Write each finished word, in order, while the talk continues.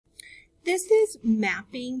This is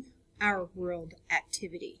mapping our world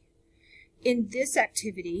activity. In this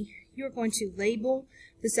activity, you're going to label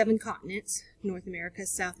the 7 continents: North America,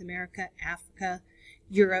 South America, Africa,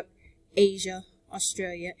 Europe, Asia,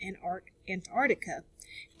 Australia, and Antarctica,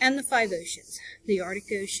 and the 5 oceans: the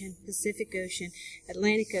Arctic Ocean, Pacific Ocean,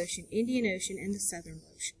 Atlantic Ocean, Indian Ocean, and the Southern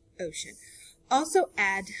Ocean. Also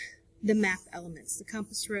add the map elements: the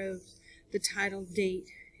compass rose, the title, date,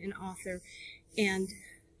 and author, and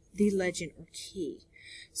the legend or key.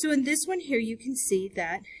 So in this one here, you can see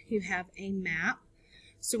that you have a map.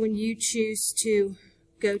 So when you choose to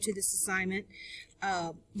go to this assignment,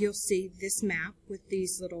 you'll see this map with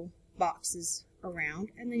these little boxes around,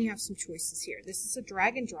 and then you have some choices here. This is a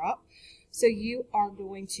drag and drop, so you are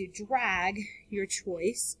going to drag your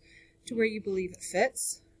choice to where you believe it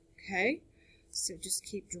fits. Okay, so just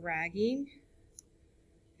keep dragging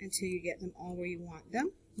until you get them all where you want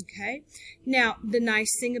them. Okay, now the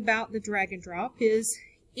nice thing about the drag and drop is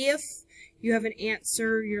if you have an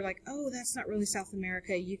answer, you're like, oh, that's not really South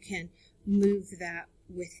America, you can move that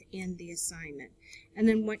within the assignment. And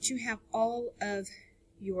then once you have all of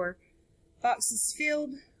your boxes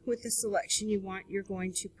filled with the selection you want, you're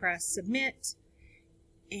going to press submit,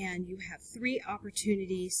 and you have 3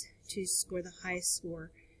 opportunities to score the highest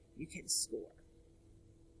score you can score.